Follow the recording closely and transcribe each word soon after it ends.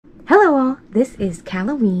Hello all, this is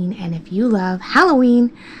Halloween, and if you love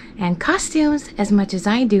Halloween and costumes as much as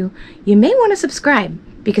I do, you may want to subscribe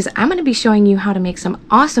because I'm going to be showing you how to make some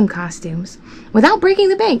awesome costumes without breaking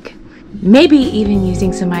the bank. Maybe even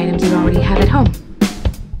using some items you already have at home.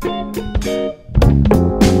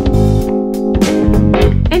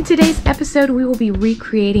 In today's episode, we will be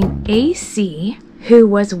recreating AC, who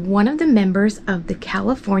was one of the members of the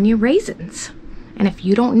California Raisins. And if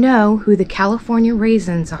you don't know who the California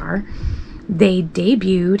Raisins are, they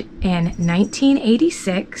debuted in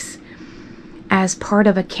 1986 as part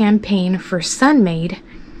of a campaign for Sun-Maid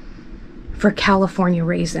for California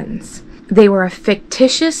Raisins. They were a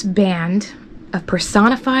fictitious band of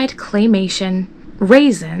personified claymation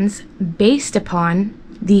raisins based upon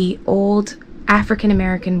the old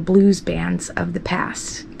African-American blues bands of the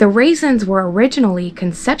past. The Raisins were originally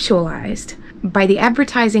conceptualized by the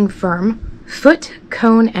advertising firm Foot,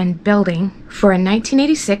 Cone, and Building for a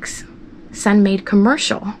 1986 Sun-Maid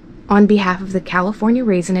commercial on behalf of the California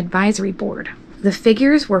Raisin Advisory Board. The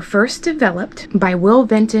figures were first developed by Will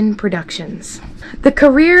Vinton Productions. The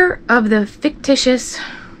career of the fictitious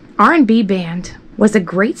R&B band was a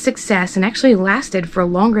great success and actually lasted for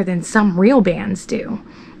longer than some real bands do.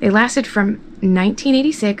 They lasted from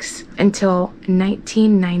 1986 until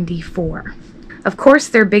 1994. Of course,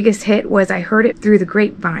 their biggest hit was I Heard It Through the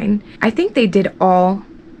Grapevine. I think they did all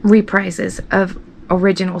reprises of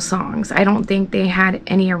original songs. I don't think they had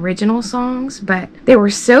any original songs, but they were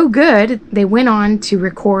so good, they went on to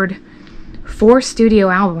record 4 studio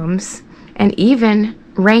albums and even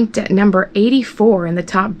ranked at number 84 in the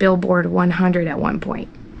top Billboard 100 at one point.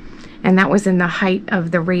 And that was in the height of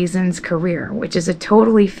the Raisins' career, which is a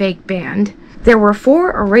totally fake band. There were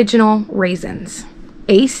 4 original Raisins.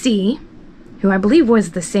 AC, who I believe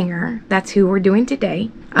was the singer, that's who we're doing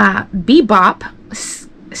today, Bebop,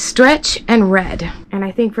 Stretch, and Red. And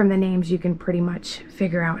I think from the names you can pretty much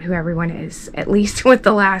figure out who everyone is, at least with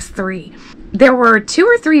the last 3. There were 2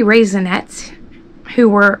 or 3 Raisinets who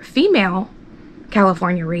were female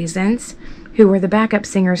California Raisins, who were the backup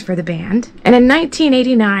singers for the band. And in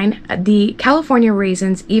 1989, the California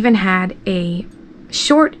Raisins even had a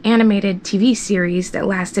short animated TV series that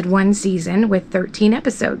lasted 1 season with 13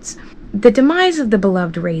 episodes. The demise of the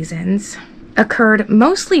beloved Raisins occurred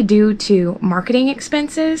mostly due to marketing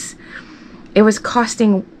expenses. It was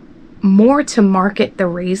costing more to market the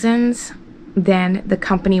raisins than the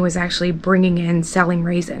company was actually bringing in selling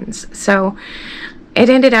raisins. So it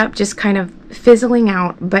ended up just kind of fizzling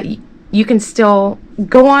out, but you can still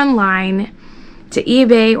go online to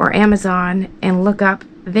eBay or Amazon and look up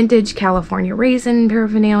vintage California Raisin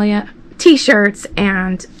paraphernalia, t-shirts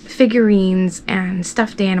and figurines and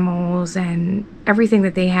stuffed animals, and everything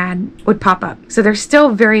that they had would pop up. So they're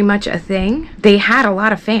still very much a thing. They had a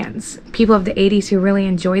lot of fans. People of the 80s who really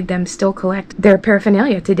enjoyed them still collect their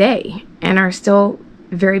paraphernalia today and are still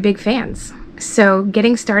very big fans. So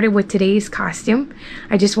getting started with today's costume,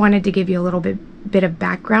 I just wanted to give you a little bit of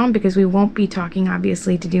background because we won't be talking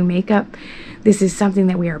obviously to do makeup. This is something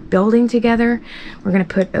that we are building together. We're going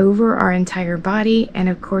to put over our entire body, and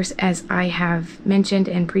of course, as I have mentioned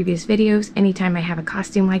in previous videos, anytime I have a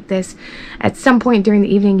costume like this, at some point during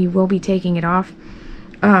the evening you will be taking it off,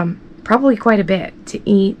 probably quite a bit, to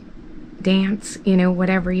eat, dance, you know,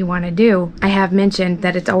 whatever you want to do. I have mentioned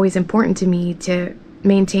that it's always important to me to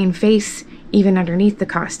maintain face even underneath the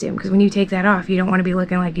costume, because when you take that off, you don't want to be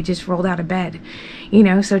looking like you just rolled out of bed, you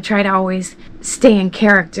know, so try to always stay in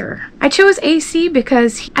character. I chose AC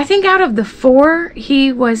because I think out of the 4,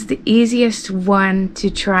 he was the easiest one to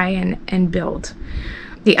try and build.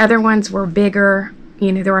 The other ones were bigger,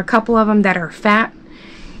 you know, there were a couple of them that are fat,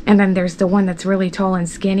 and then there's the one that's really tall and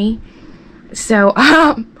skinny. So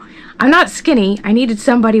I'm not skinny. I needed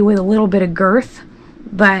somebody with a little bit of girth,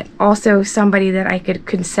 but also somebody that I could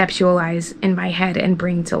conceptualize in my head and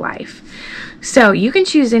bring to life. So you can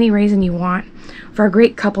choose any raisin you want. For a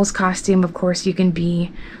great couples costume, of course, you can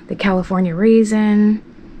be the California Raisin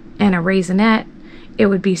and a Raisinette. It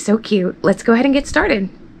would be so cute. Let's go ahead and get started.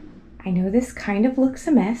 I know this kind of looks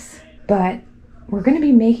a mess, but we're going to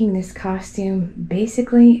be making this costume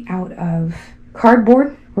basically out of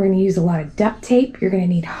cardboard. We're going to use a lot of duct tape. You're going to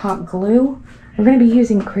need hot glue. We're going to be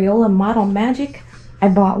using Crayola Model Magic. I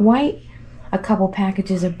bought white, a couple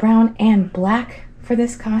packages of brown and black for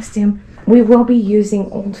this costume. We will be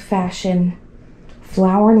using old-fashioned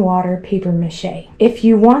flour and water paper mache. If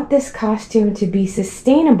you want this costume to be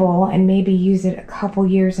sustainable and maybe use it a couple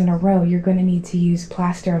years in a row, you're going to need to use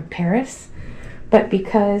plaster of Paris. But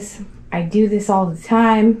because I do this all the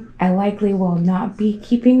time. I likely will not be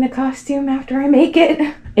keeping the costume after I make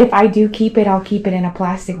it. If I do keep it, I'll keep it in a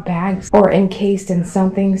plastic bag or encased in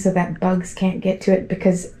something so that bugs can't get to it,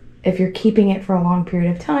 because if you're keeping it for a long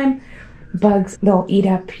period of time, bugs, they'll eat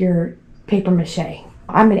up your paper mache.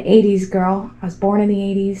 I'm an 80s girl. I was born in the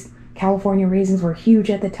 80s. California Raisins were huge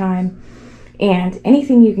at the time. And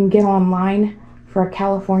anything you can get online for a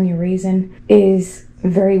California Raisin is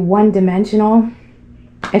very one-dimensional.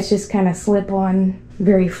 It's just kind of slip-on,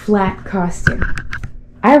 very flat costume.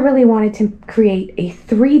 I really wanted to create a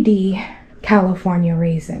 3D California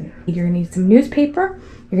Raisin. You're gonna need some newspaper,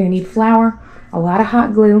 you're gonna need flour, a lot of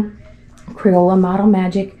hot glue, Crayola Model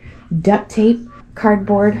Magic, duct tape,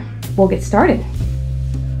 cardboard. We'll get started.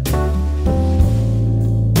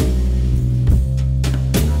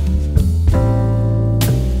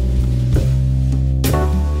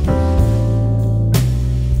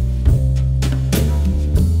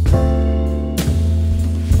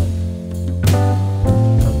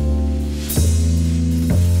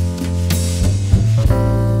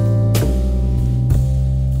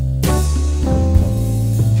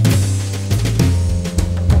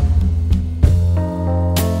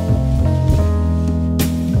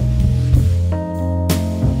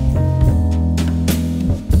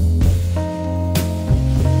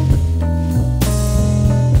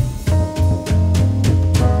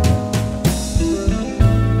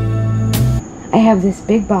 I have this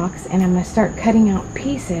big box and I'm going to start cutting out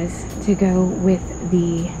pieces to go with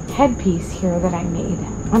the headpiece here that I made.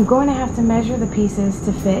 I'm going to have to measure the pieces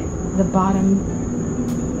to fit the bottom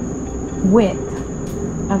width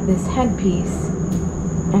of this headpiece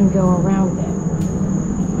and go around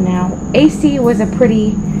it. Now, AC was a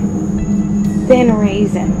pretty thin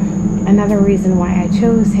raisin. Another reason why I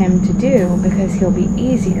chose him to do, because he'll be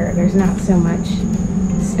easier. There's not so much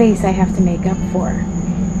space I have to make up for.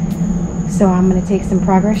 So I'm going to take some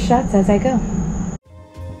progress shots as I go.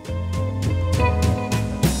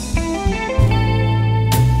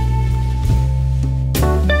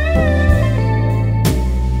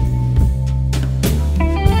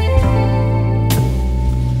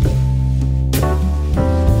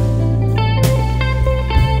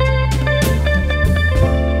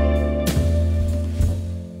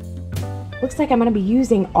 Looks like I'm going to be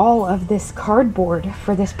using all of this cardboard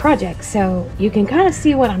for this project, so you can kind of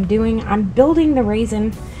see what I'm doing. I'm building the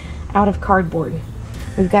raisin out of cardboard.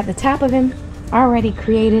 We've got the top of him already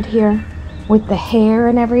created here with the hair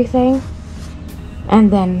and everything,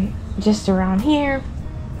 and then just around here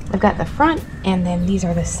I've got the front, and then these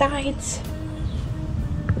are the sides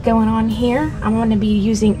going on here. I'm going to be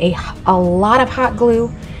using a lot of hot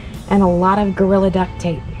glue and a lot of Gorilla Duct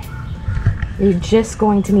tape. You're just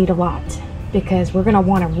going to need a lot, because we're going to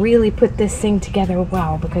want to really put this thing together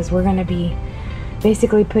well, because we're going to be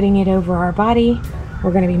basically putting it over our body.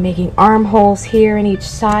 We're going to be making armholes here in each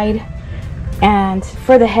side. And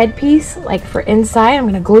for the headpiece, like for inside, I'm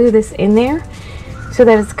going to glue this in there so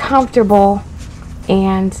that it's comfortable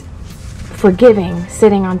and forgiving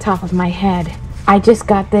sitting on top of my head. I just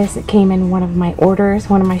got this. It came in one of my orders,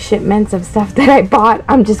 one of my shipments of stuff that I bought.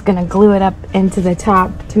 I'm just going to glue it up into the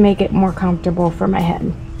top to make it more comfortable for my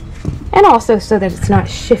head. And also so that it's not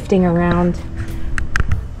shifting around.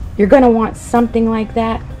 You're going to want something like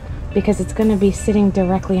that because it's going to be sitting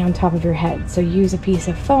directly on top of your head. So use a piece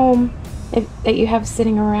of foam that you have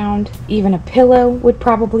sitting around. Even a pillow would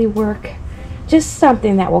probably work. Just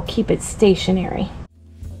something that will keep it stationary.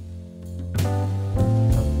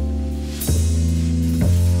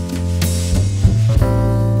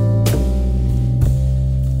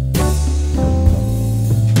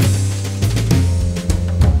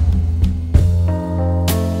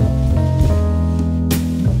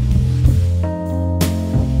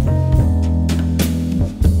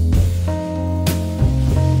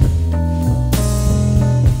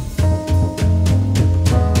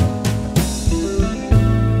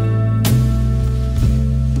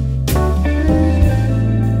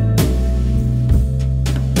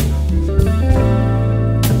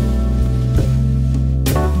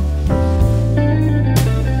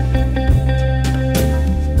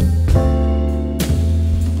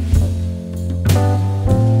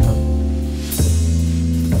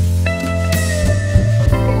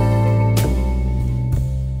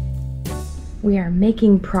 We are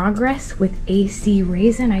making progress with AC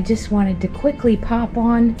Raisin. I just wanted to quickly pop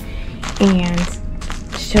on and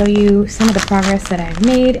show you some of the progress that I've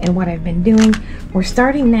made and what I've been doing. We're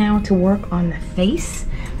starting now to work on the face.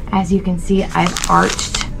 As you can see, I've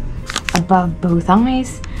arched above both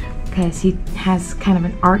eyes because he has kind of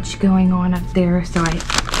an arch going on up there. So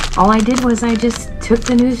all I did was I just took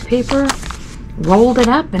the newspaper, rolled it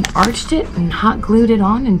up and arched it and hot glued it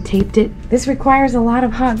on and taped it. This requires a lot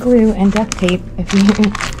of hot glue and duct tape if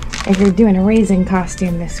you're doing a raisin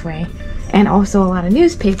costume this way, and also a lot of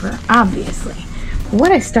newspaper, obviously.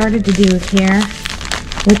 What I started to do here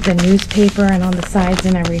with the newspaper and on the sides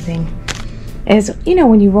and everything is, you know,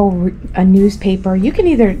 when you roll a newspaper, you can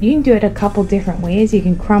do it a couple different ways. You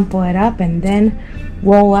can crumple it up and then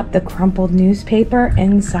roll up the crumpled newspaper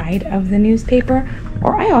inside of the newspaper,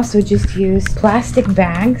 or I also just used plastic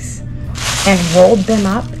bags and rolled them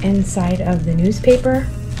up inside of the newspaper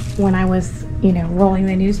when I was, you know, rolling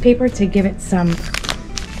the newspaper to give it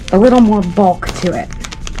a little more bulk to it.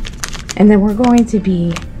 And then we're going to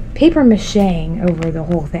be paper macheing over the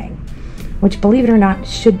whole thing, which, believe it or not,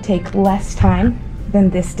 should take less time than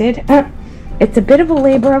this did. It's a bit of a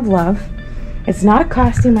labor of love. It's not a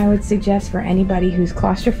costume I would suggest for anybody who's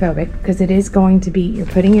claustrophobic, because it is going to be, you're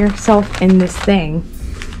putting yourself in this thing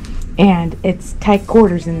and it's tight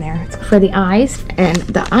quarters in there. It's for the eyes, and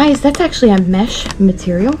the eyes, that's actually a mesh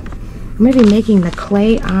material. I'm going to be making the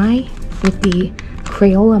clay eye with the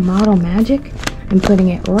Crayola Model Magic and putting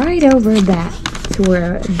it right over that to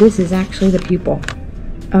where this is actually the pupil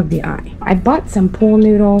of the eye. I bought some pool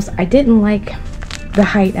noodles. I didn't like the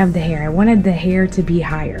height of the hair. I wanted the hair to be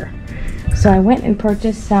higher. So I went and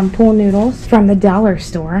purchased some pool noodles from the dollar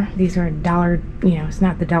store. These are $1, you know, it's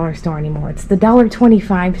not the dollar store anymore. It's the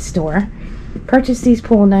 $1.25 store. Purchased these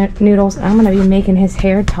pool noodles. I'm going to be making his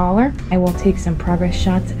hair taller. I will take some progress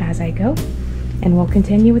shots as I go, and we'll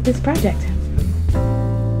continue with this project.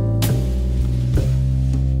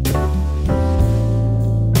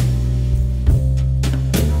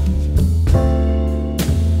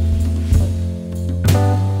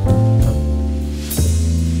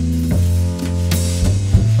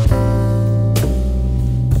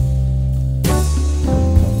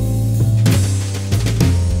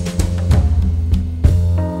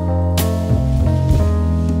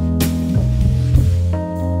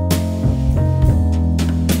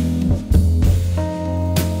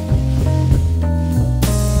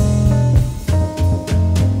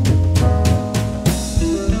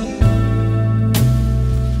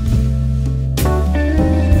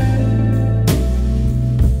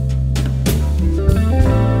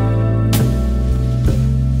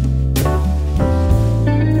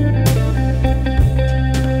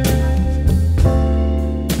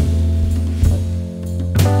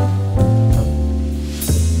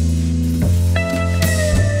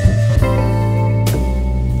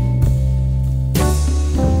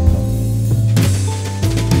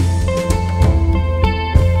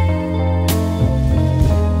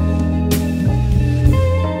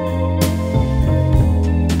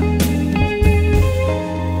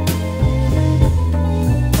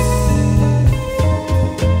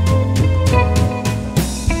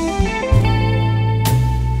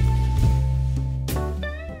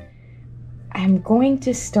 Going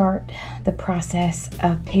to start the process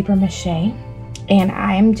of paper mache, and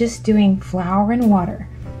I'm just doing flour and water.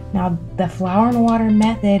 Now, the flour and water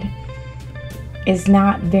method is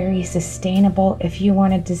not very sustainable. If you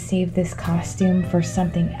wanted to save this costume for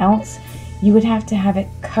something else, you would have to have it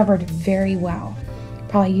covered very well,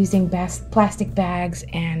 probably using plastic bags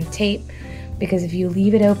and tape, because if you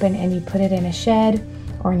leave it open and you put it in a shed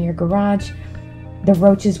or in your garage, the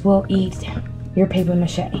roaches will eat your paper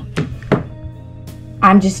mache.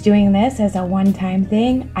 I'm just doing this as a one-time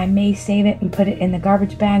thing. I may save it and put it in the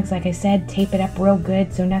garbage bags, like I said, tape it up real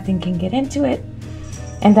good so nothing can get into it,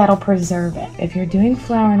 and that'll preserve it. If you're doing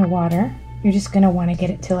flour and water, you're just going to want to get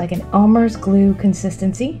it to like an Elmer's glue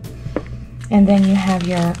consistency, and then you have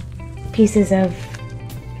your pieces of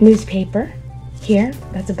newspaper here.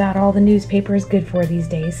 That's about all the newspaper is good for these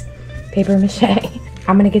days, paper mache.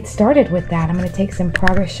 I'm going to get started with that. I'm going to take some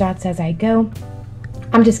progress shots as I go.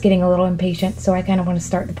 I'm just getting a little impatient, so I kind of want to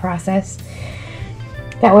start the process.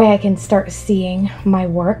 That way I can start seeing my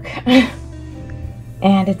work.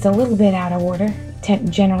 And it's a little bit out of order.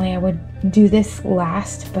 Generally I would do this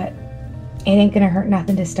last, but it ain't gonna hurt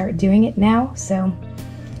nothing to start doing it now, so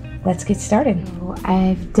let's get started.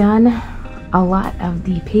 I've done a lot of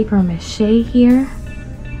the paper mache here.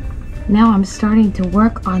 Now I'm starting to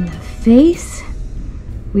work on the face.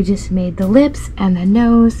 We just made the lips and the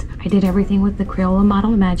nose. I did everything with the Crayola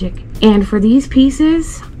Model Magic. And for these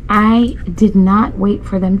pieces, I did not wait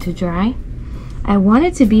for them to dry. I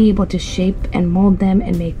wanted to be able to shape and mold them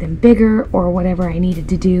and make them bigger or whatever I needed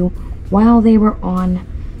to do while they were on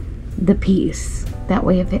the piece. That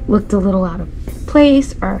way, if it looked a little out of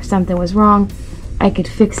place or if something was wrong, I could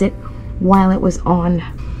fix it while it was on.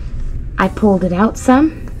 I pulled it out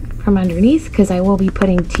some from underneath because I will be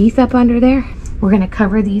putting teeth up under there. We're going to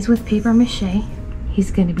cover these with paper mache.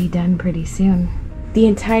 he's going to be done pretty soon. The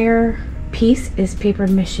entire piece is paper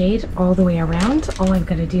mache all the way around. All I've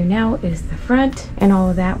got to do now is the front, and all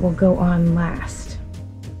of that will go on last.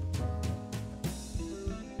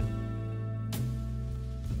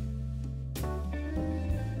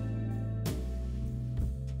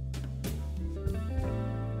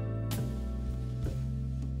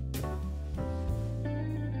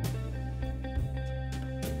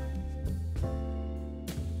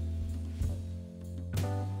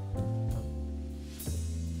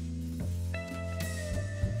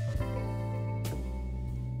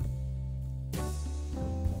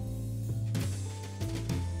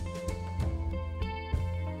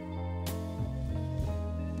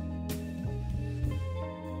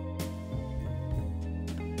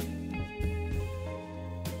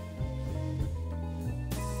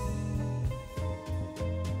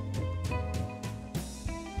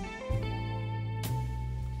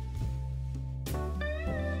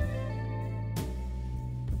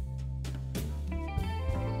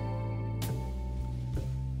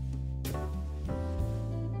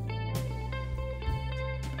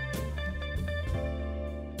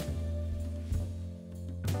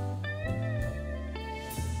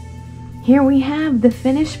 Here we have the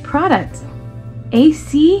finished product.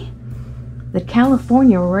 AC, the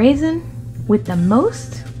California Raisin with the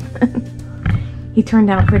most. He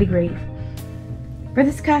turned out pretty great. For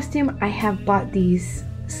this costume, I have bought these.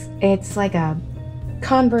 It's like a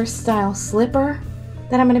Converse style slipper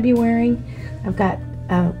that I'm going to be wearing. I've got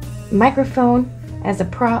a microphone as a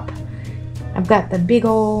prop. I've got the big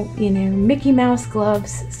old, Mickey Mouse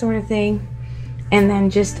gloves sort of thing. And then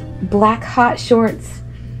just black hot shorts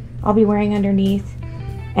I'll be wearing underneath,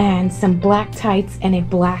 and some black tights and a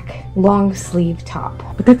black long sleeve top.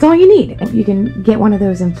 But that's all you need. You can get one of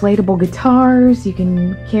those inflatable guitars. You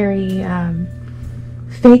can carry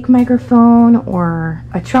fake microphone or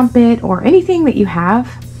a trumpet, or anything that you have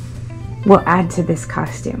will add to this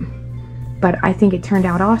costume. But I think it turned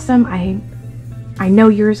out awesome. I know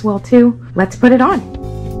yours will too. Let's put it on.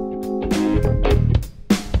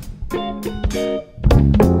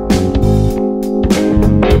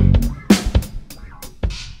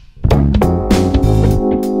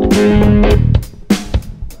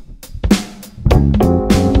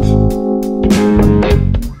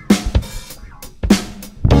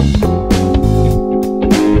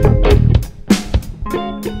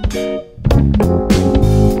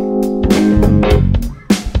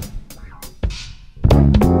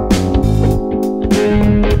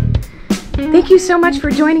 Thank you so much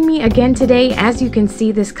for joining me again today. As you can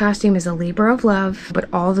see, this costume is a labor of love, but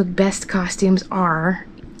all the best costumes are.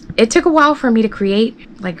 It took a while for me to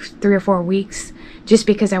create, like 3 or 4 weeks, just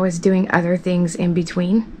because I was doing other things in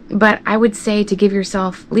between. But I would say to give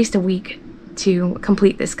yourself at least a week to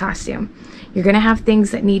complete this costume. You're going to have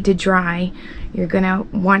things that need to dry. You're going to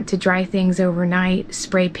want to dry things overnight,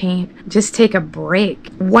 spray paint. Just take a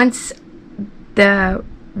break. Once the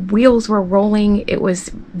wheels were rolling, it was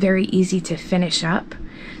very easy to finish up.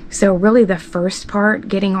 So really the first part,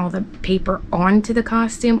 getting all the paper onto the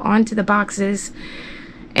costume, onto the boxes,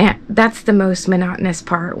 and that's the most monotonous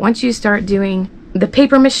part. Once you start doing the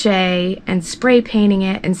paper mache and spray painting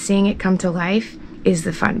it and seeing it come to life is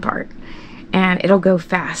the fun part. And it'll go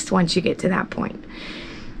fast once you get to that point.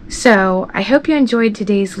 So I hope you enjoyed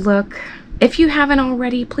today's look. If you haven't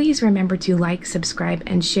already, please remember to like, subscribe,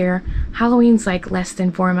 and share. Halloween's like less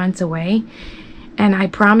than 4 months away. And I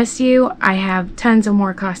promise you, I have tons of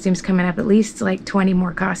more costumes coming up, at least like 20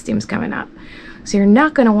 more costumes coming up. So you're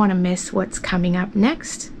not going to want to miss what's coming up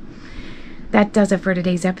next. That does it for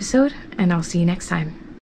today's episode, and I'll see you next time.